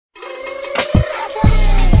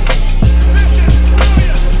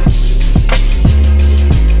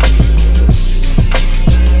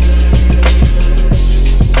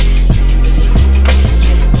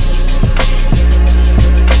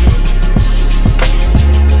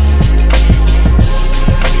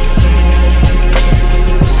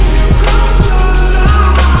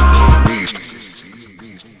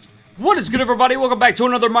good, everybody? Welcome back to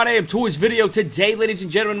another My Damn Toys video. Today, ladies and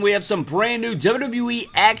gentlemen, we have some brand new WWE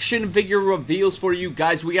action figure reveals for you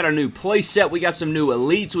guys. We got a new playset, we got some new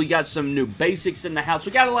elites, we got some new basics in the house.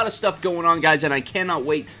 We got a lot of stuff going on, guys, and I cannot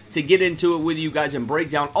wait to get into it with you guys and break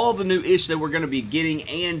down all the new ish that we're going to be getting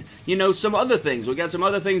and, you know, some other things. We got some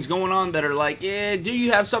other things going on that are like, yeah, do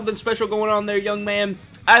you have something special going on there, young man?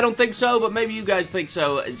 I don't think so, but maybe you guys think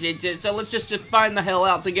so. So let's just find the hell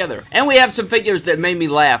out together. And we have some figures that made me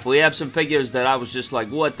laugh. We have some figures that I was just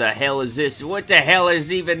like, what the hell is this? What the hell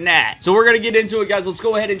is even that? So we're going to get into it, guys. Let's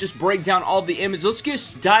go ahead and just break down all the images. Let's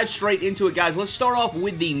just dive straight into it, guys. Let's start off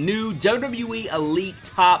with the new WWE Elite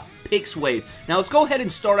Top Picks wave. Now let's go ahead and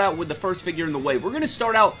start out with the first figure in the wave. We're going to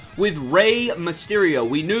start out with Rey Mysterio.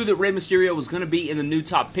 We knew that Rey Mysterio was going to be in the new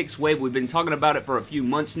Top Picks wave. We've been talking about it for a few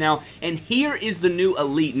months now, and here is the new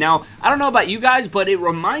Elite. Now, I don't know about you guys, but it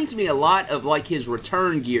reminds me a lot of like his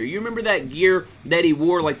return gear. You remember that gear that he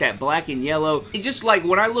wore, like that black and yellow? It just like,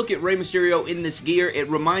 when I look at Rey Mysterio in this gear, it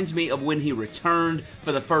reminds me of when he returned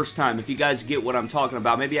for the first time. If you guys get what I'm talking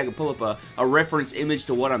about, maybe I can pull up a reference image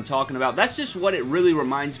to what I'm talking about. That's just what it really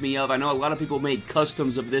reminds me of. I know a lot of people made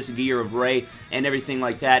customs of this gear of Rey and everything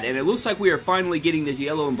like that, and it looks like we are finally getting this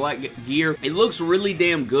yellow and black gear. It looks really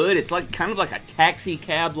damn good. It's like kind of like a taxi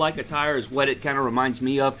cab-like attire is what it kind of reminds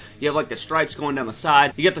me of. You have like the stripes going down the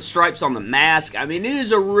side. You got the stripes on the mask. I mean, it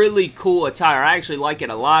is a really cool attire. I actually like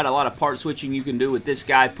it a lot. A lot of part switching you can do with this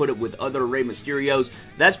guy. Put it with other Rey Mysterios.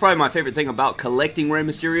 That's probably my favorite thing about collecting Rey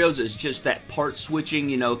Mysterios is just that part switching,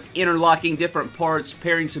 you know, interlocking different parts,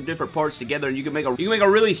 pairing some different parts together, and you can make a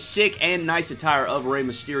really sick and nice attire of Rey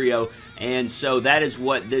Mysterio. And so that is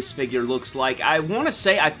what this figure looks like. I want to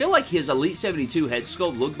say, I feel like his Elite 72 head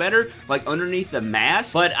sculpt looked better, like underneath the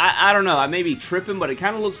mask. But I don't know, I may be tripping, but it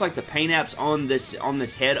kind of looks like the paint apps on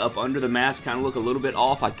this head up under the mask kind of look a little bit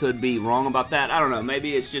off. I could be wrong about that. I don't know,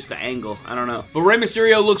 maybe it's just the angle. I don't know. But Rey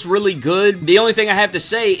Mysterio looks really good. The only thing I have to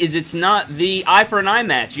say is it's not the eye for an eye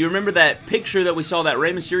match. You remember that picture that we saw, that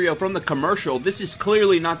Rey Mysterio from the commercial? This is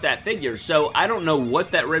clearly not that figure. So I don't know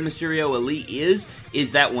what that Rey Mysterio Elite is.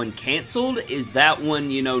 Is that one canceled? Is that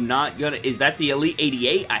one, you know, not gonna... Is that the Elite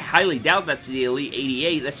 88? I highly doubt that's the Elite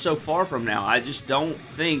 88. That's so far from now. I just don't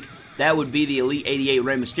think that would be the Elite 88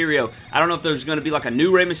 Rey Mysterio. I don't know if there's going to be like a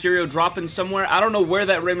new Rey Mysterio dropping somewhere. I don't know where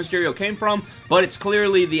that Rey Mysterio came from, but it's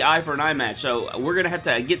clearly the eye for an eye match. So we're going to have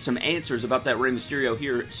to get some answers about that Rey Mysterio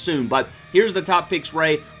here soon. But here's the Top Picks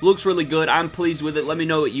Rey. Looks really good. I'm pleased with it. Let me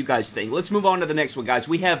know what you guys think. Let's move on to the next one, guys.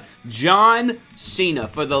 We have John Cena.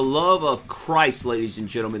 For the love of Christ, ladies and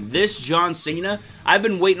gentlemen. This John Cena, I've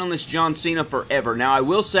been waiting on this John Cena forever. Now, I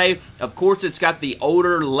will say, of course, it's got the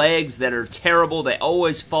older legs that are terrible. They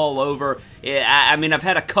always fall over. I mean, I've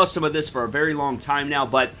had a custom of this for a very long time now,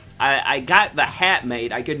 but I got the hat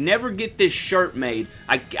made. I could never get this shirt made.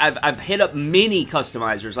 I've hit up many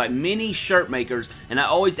customizers, like many shirt makers, and I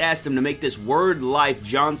always asked them to make this Word Life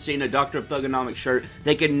John Cena Doctor of Thugonomics shirt.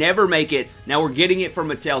 They could never make it. Now we're getting it from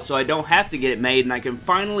Mattel, so I don't have to get it made, and I can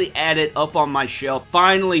finally add it up on my shelf.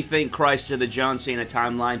 Finally, thank Christ, to the John Cena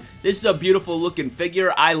timeline. This is a beautiful looking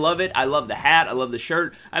figure. I love it. I love the hat. I love the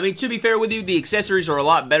shirt. I mean, to be fair with you, the accessories are a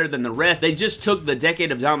lot better than the rest. They just took the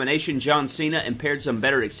Decade of Domination John Cena and paired some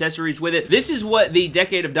better accessories with it. This is what the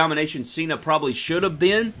Decade of Domination Cena probably should have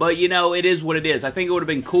been, but you know, it is what it is. I think it would have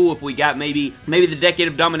been cool if we got maybe the Decade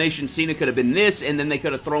of Domination Cena could have been this, and then they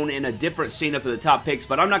could have thrown in a different Cena for the top picks,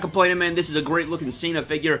 but I'm not complaining, man. This is a great looking Cena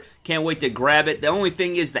figure. Can't wait to grab it. The only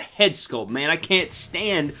thing is the head sculpt, man. I can't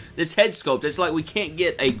stand this head sculpt. It's like we can't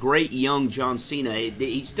get a great young John Cena.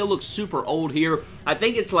 He still looks super old here. I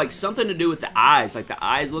think it's like something to do with the eyes. Like the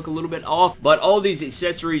eyes look a little bit off, but all these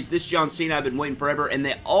accessories, this John Cena, I've been waiting forever, and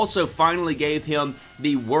they also finally gave him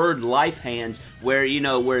the Word Life hands where, you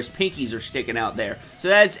know, where his pinkies are sticking out there. So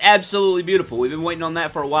that's absolutely beautiful. We've been waiting on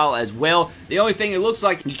that for a while as well. The only thing, it looks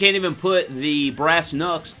like you can't even put the brass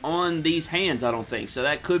knucks on these hands, I don't think. So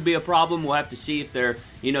that could be a problem. We'll have to see if they're,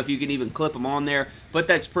 you know, if you can even clip them on there. But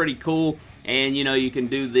that's pretty cool. And, you know, you can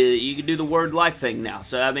do the Word Life thing now.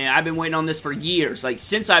 So, I mean, I've been waiting on this for years. Like,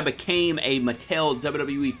 since I became a Mattel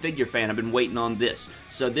WWE figure fan, I've been waiting on this.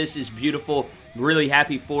 So, this is beautiful. Really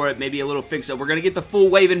happy for it. Maybe a little fix-up. We're going to get the full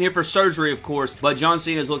wave in here for surgery, of course. But John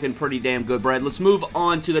Cena's looking pretty damn good, Brad. Let's move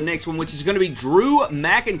on to the next one, which is going to be Drew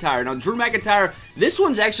McIntyre. Now, Drew McIntyre, this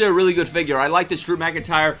one's actually a really good figure. I like this Drew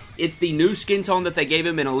McIntyre. It's the new skin tone that they gave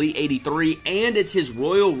him in Elite 83, and it's his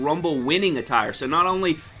Royal Rumble winning attire. So, not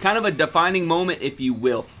only kind of a defining moment, if you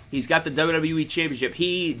will. He's got the WWE Championship.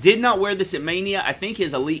 He did not wear this at Mania. I think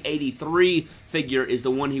his Elite 83 figure is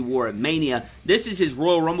the one he wore at Mania. This is his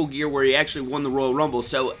Royal Rumble gear where he actually won the Royal Rumble.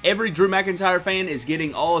 So every Drew McIntyre fan is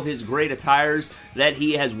getting all of his great attires that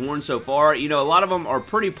he has worn so far. You know, a lot of them are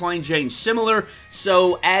pretty plain Jane similar,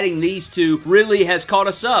 so adding these two really has caught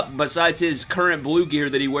us up, besides his current blue gear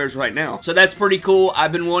that he wears right now. So that's pretty cool.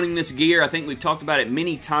 I've been wanting this gear. I think we've talked about it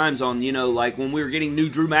many times on, you know, like when we were getting new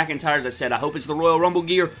Drew McIntyres, I said, I hope it's the Royal Rumble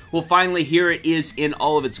gear. Well, finally, here it is in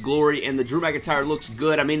all of its glory, and the Drew McIntyre looks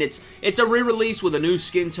good. I mean, it's a re-release with a new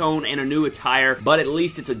skin tone and a new attire, but at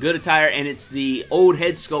least it's a good attire, and it's the old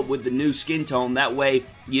head sculpt with the new skin tone. That way,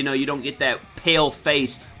 you know, you don't get that pale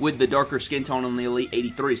face with the darker skin tone on the Elite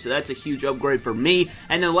 83, so that's a huge upgrade for me.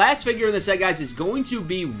 And the last figure in the set, guys, is going to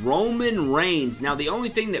be Roman Reigns. Now, the only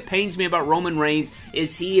thing that pains me about Roman Reigns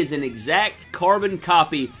is he is an exact carbon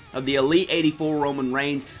copy of the Elite 84 Roman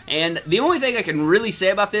Reigns, and the only thing I can really say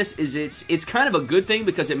about this is it's kind of a good thing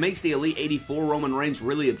because it makes the Elite 84 Roman Reigns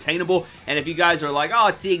really obtainable. And if you guys are like, oh,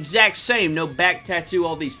 it's the exact same, no back tattoo,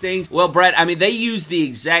 all these things, well, Brad, I mean, they use the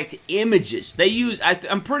exact images. They use,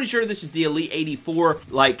 I'm pretty sure this is the Elite 84,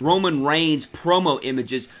 like, Roman Reigns promo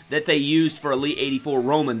images that they used for Elite 84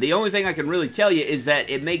 Roman. The only thing I can really tell you is that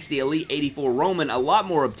it makes the Elite 84 Roman a lot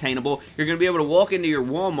more obtainable. You're going to be able to walk into your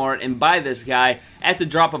Walmart and buy this guy at the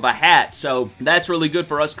drop of a hat, so that's really good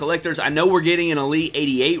for us collectors. I know we're getting an Elite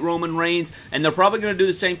 88 Roman Reigns, and they're probably going to do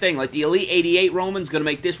the same thing. Like, the Elite 88 Roman's going to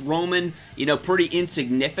make this Roman, you know, pretty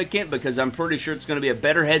insignificant, because I'm pretty sure it's going to be a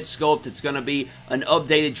better head sculpt. It's going to be an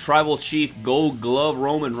updated Tribal Chief Gold Glove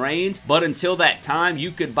Roman Reigns, but until that time,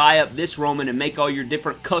 you could buy up this Roman and make all your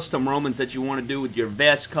different custom Romans that you want to do with your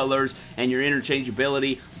vest colors and your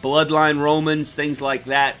interchangeability, Bloodline Romans, things like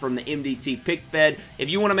that from the MDT Pick Fed. If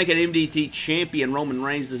you want to make an MDT champion Roman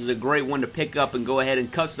Reigns, this is a great one to pick up and go ahead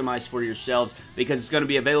and customize for yourselves, because it's going to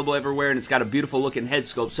be available everywhere and it's got a beautiful looking head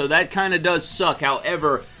sculpt. So that kind of does suck.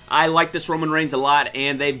 However, I like this Roman Reigns a lot,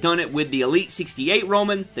 and they've done it with the Elite 68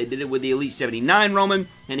 Roman, they did it with the Elite 79 Roman,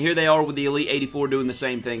 and here they are with the Elite 84 doing the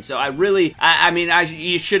same thing. So I really,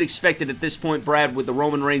 you should expect it at this point, Brad, with the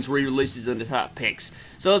Roman Reigns re-releases in the top picks.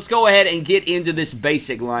 So let's go ahead and get into this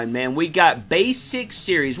basic line, man. We got Basic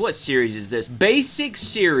Series. What series is this? Basic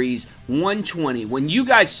Series 120. When you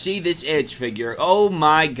guys see this Edge figure, oh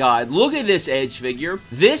my god, look at this Edge figure.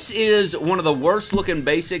 This is one of the worst looking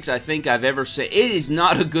basics I think I've ever seen. It is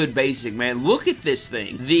not a good basic, man. Look at this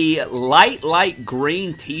thing. The light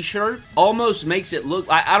green t-shirt almost makes it look,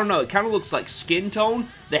 I don't know, it kind of looks like skin tone.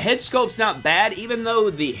 The head sculpt's not bad, even though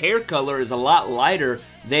the hair color is a lot lighter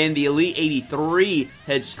than the Elite 83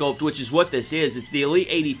 head sculpt, which is what this is. It's the Elite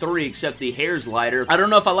 83, except the hair's lighter. I don't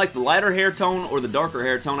know if I like the lighter hair tone or the darker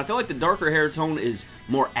hair tone. I feel like the darker hair tone is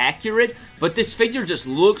more accurate, but this figure just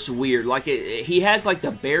looks weird. Like, he has like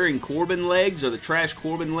the Baron Corbin legs, or the Trash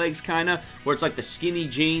Corbin legs, kind of, where it's like the skinny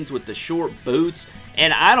jeans with the short boots.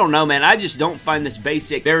 And I don't know, man. I just don't find this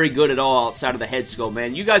basic very good at all outside of the head sculpt,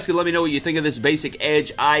 man. You guys can let me know what you think of this basic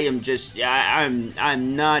Edge. I'm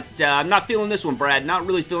not feeling this one, Brad. Not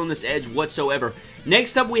really feeling this Edge whatsoever.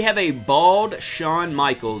 Next up, we have a bald Shawn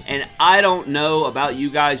Michaels, and I don't know about you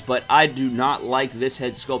guys, but I do not like this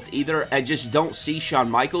head sculpt either. I just don't see Shawn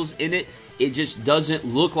Michaels in it. It just doesn't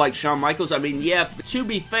look like Shawn Michaels. I mean, yeah, to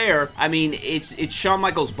be fair, I mean, it's Shawn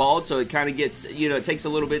Michaels bald, so it kind of gets, you know, it takes a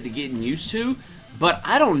little bit to get used to. But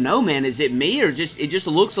I don't know, man. Is it me, or it just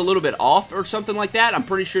looks a little bit off or something like that? I'm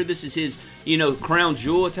pretty sure this is his, you know, Crown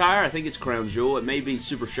Jewel attire. I think it's Crown Jewel. It may be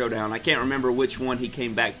Super Showdown. I can't remember which one he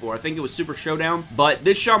came back for. I think it was Super Showdown. But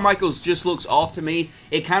this Shawn Michaels just looks off to me.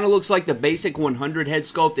 It kind of looks like the basic 100 head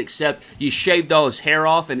sculpt, except you shaved all his hair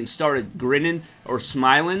off and he started grinning or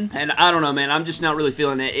smiling. And I don't know, man. I'm just not really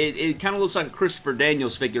feeling it. It kind of looks like a Christopher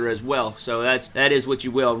Daniels figure as well. So that is what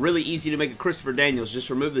you will. Really easy to make a Christopher Daniels. Just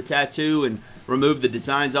remove the tattoo and remove the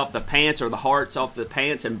designs off the pants or the hearts off the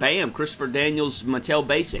pants, and bam, Christopher Daniels Mattel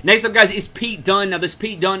Basic. Next up, guys, is Pete Dunne. Now, this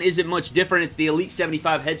Pete Dunne isn't much different. It's the Elite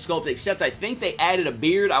 75 head sculpt, except I think they added a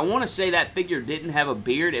beard. I want to say that figure didn't have a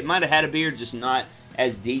beard. It might have had a beard, just not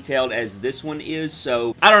as detailed as this one is.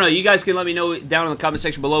 So I don't know. You guys can let me know down in the comment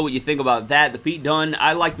section below what you think about that. The Pete Dunne,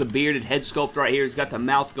 I like the bearded head sculpt right here. He's got the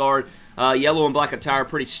mouth guard. Yellow and black attire,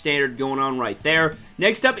 pretty standard going on right there.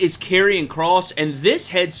 Next up is Karrion Kross, and this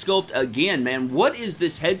head sculpt, again, man, what is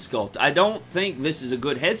this head sculpt? I don't think this is a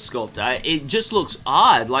good head sculpt. It just looks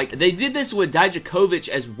odd. Like, they did this with Dijakovic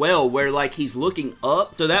as well, where, like, he's looking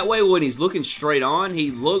up, so that way when he's looking straight on,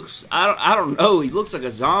 he looks, I don't know, he looks like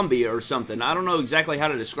a zombie or something. I don't know exactly how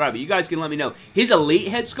to describe it. You guys can let me know. His Elite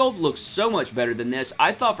head sculpt looks so much better than this.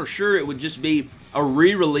 I thought for sure it would just be a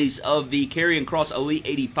re-release of the Karrion Kross Elite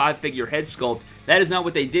 85 figure head sculpt. That is not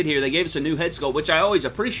what they did here. They gave us a new head sculpt, which I always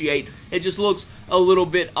appreciate. It just looks a little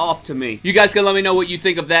bit off to me. You guys can let me know what you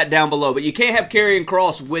think of that down below. But you can't have Karrion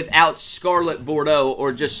Kross without Scarlet Bordeaux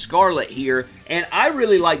or just Scarlet here. And I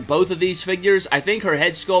really like both of these figures. I think her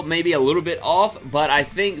head sculpt may be a little bit off, but I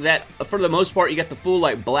think that for the most part, you got the full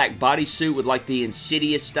like black bodysuit with like the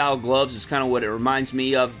Insidious style gloves. It's kind of what it reminds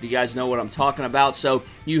me of, if you guys know what I'm talking about. So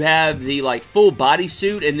you have the like full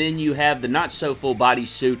bodysuit, and then you have the not so full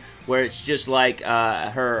bodysuit where it's just like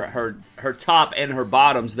her top and her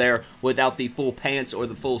bottoms there without the full pants or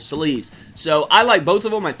the full sleeves. So I like both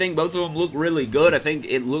of them. I think both of them look really good. I think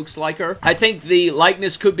it looks like her. I think the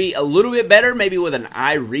likeness could be a little bit better, maybe with an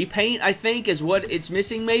eye repaint, I think, is what it's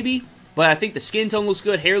missing maybe. But I think the skin tone looks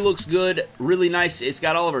good, hair looks good, really nice. It's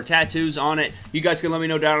got all of her tattoos on it. You guys can let me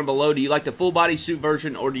know down below. Do you like the full bodysuit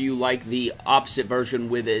version, or do you like the opposite version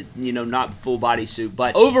with it, you know, not full bodysuit?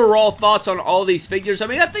 But overall thoughts on all these figures, I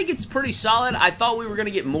mean, I think it's pretty solid. I thought we were going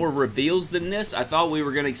to get more reveals than this. I thought we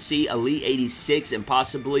were going to see Elite 86 and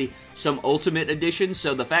possibly some Ultimate Editions.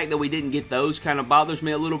 So the fact that we didn't get those kind of bothers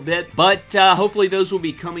me a little bit. But hopefully those will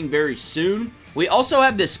be coming very soon. We also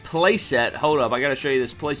have this playset. Hold up, I gotta show you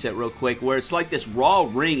this playset real quick, where it's like this Raw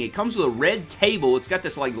ring. It comes with a red table. It's got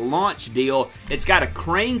this like launch deal. It's got a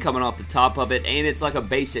crane coming off the top of it, and it's like a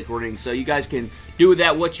basic ring. So you guys can do with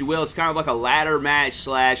that what you will. It's kind of like a ladder match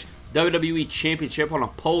slash WWE Championship on a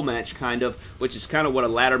pole match, kind of, which is kind of what a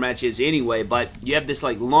ladder match is anyway. But you have this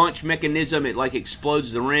like launch mechanism. It like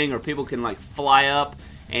explodes the ring, or people can like fly up.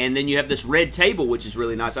 And then you have this red table, which is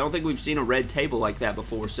really nice. I don't think we've seen a red table like that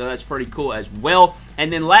before, so that's pretty cool as well.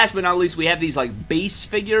 And then last but not least, we have these like Beast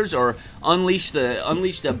figures, or Unleash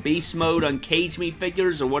the Beast Mode, Uncage Me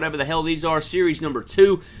figures, or whatever the hell these are, series number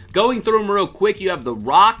 2. Going through them real quick, you have The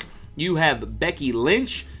Rock, you have Becky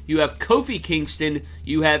Lynch, you have Kofi Kingston,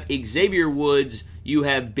 you have Xavier Woods, you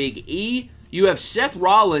have Big E, you have Seth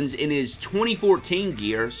Rollins in his 2014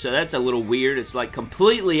 gear, so that's a little weird. It's like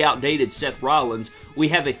completely outdated Seth Rollins. We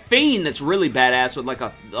have a Fiend that's really badass with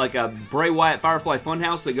like a Bray Wyatt Firefly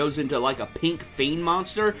Funhouse that goes into like a pink Fiend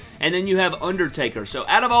monster. And then you have Undertaker. So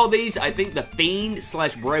out of all these, I think the Fiend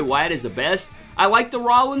slash Bray Wyatt is the best. I like the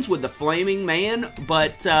Rollins with the Flaming Man,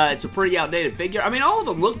 but it's a pretty outdated figure. I mean, all of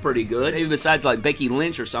them look pretty good, maybe besides like Becky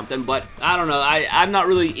Lynch or something, but I don't know. I'm not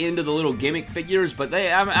really into the little gimmick figures, but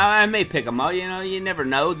I may pick them up. You know, you never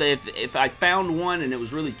know. If I found one and it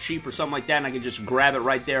was really cheap or something like that and I could just grab it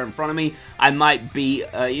right there in front of me, I might be,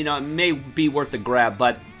 you know, it may be worth the grab,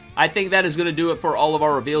 but I think that is going to do it for all of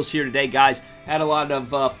our reveals here today, guys. Had a lot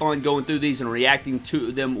of fun going through these and reacting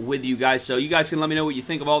to them with you guys. So you guys can let me know what you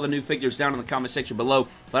think of all the new figures down in the comment section below.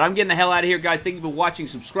 But I'm getting the hell out of here, guys. Thank you for watching.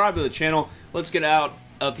 Subscribe to the channel. Let's get out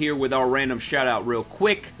of here with our random shout out real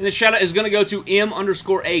quick. And the shout out is going to go to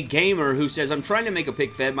M_A Gamer, who says, I'm trying to make a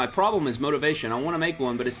pick fed. My problem is motivation. I want to make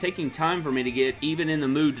one, but it's taking time for me to get even in the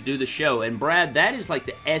mood to do the show. And Brad, that is like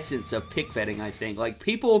the essence of pick fedding, I think. Like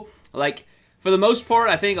people, like, for the most part,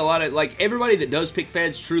 I think a lot of, like, everybody that does pick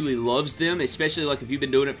feds truly loves them, especially, like, if you've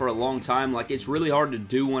been doing it for a long time. Like, it's really hard to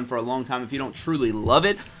do one for a long time if you don't truly love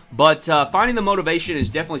it. But finding the motivation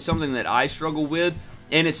is definitely something that I struggle with,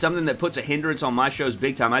 and it's something that puts a hindrance on my shows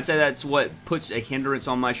big time. I'd say that's what puts a hindrance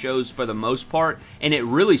on my shows for the most part, and it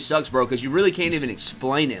really sucks, bro, because you really can't even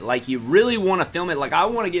explain it. Like, you really want to film it. Like, I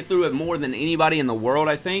want to get through it more than anybody in the world,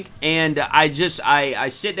 I think, and I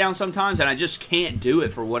sit down sometimes, and I just can't do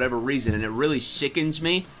it for whatever reason, and it really sickens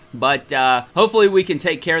me. But hopefully we can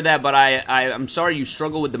take care of that. But I'm sorry you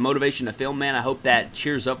struggle with the motivation to film, man. I hope that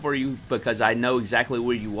cheers up for you, because I know exactly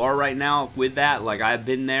where you are right now with that. Like, I've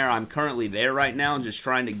been there. I'm currently there right now, just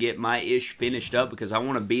trying to get my ish finished up because I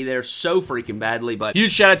want to be there so freaking badly. But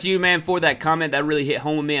huge shout out to you, man, for that comment. That really hit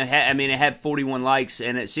home with me. I mean, it had 41 likes,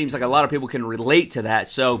 and it seems like a lot of people can relate to that.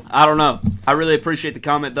 So, I don't know. I really appreciate the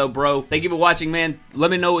comment, though, bro. Thank you for watching, man.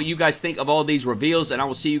 Let me know what you guys think of all these reveals, and I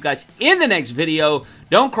will see you guys in the next video.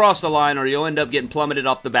 Don't cross the line or you'll end up getting plummeted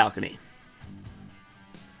off the balcony.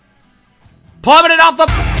 Plummeted off the...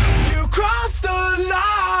 You crossed the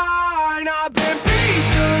line!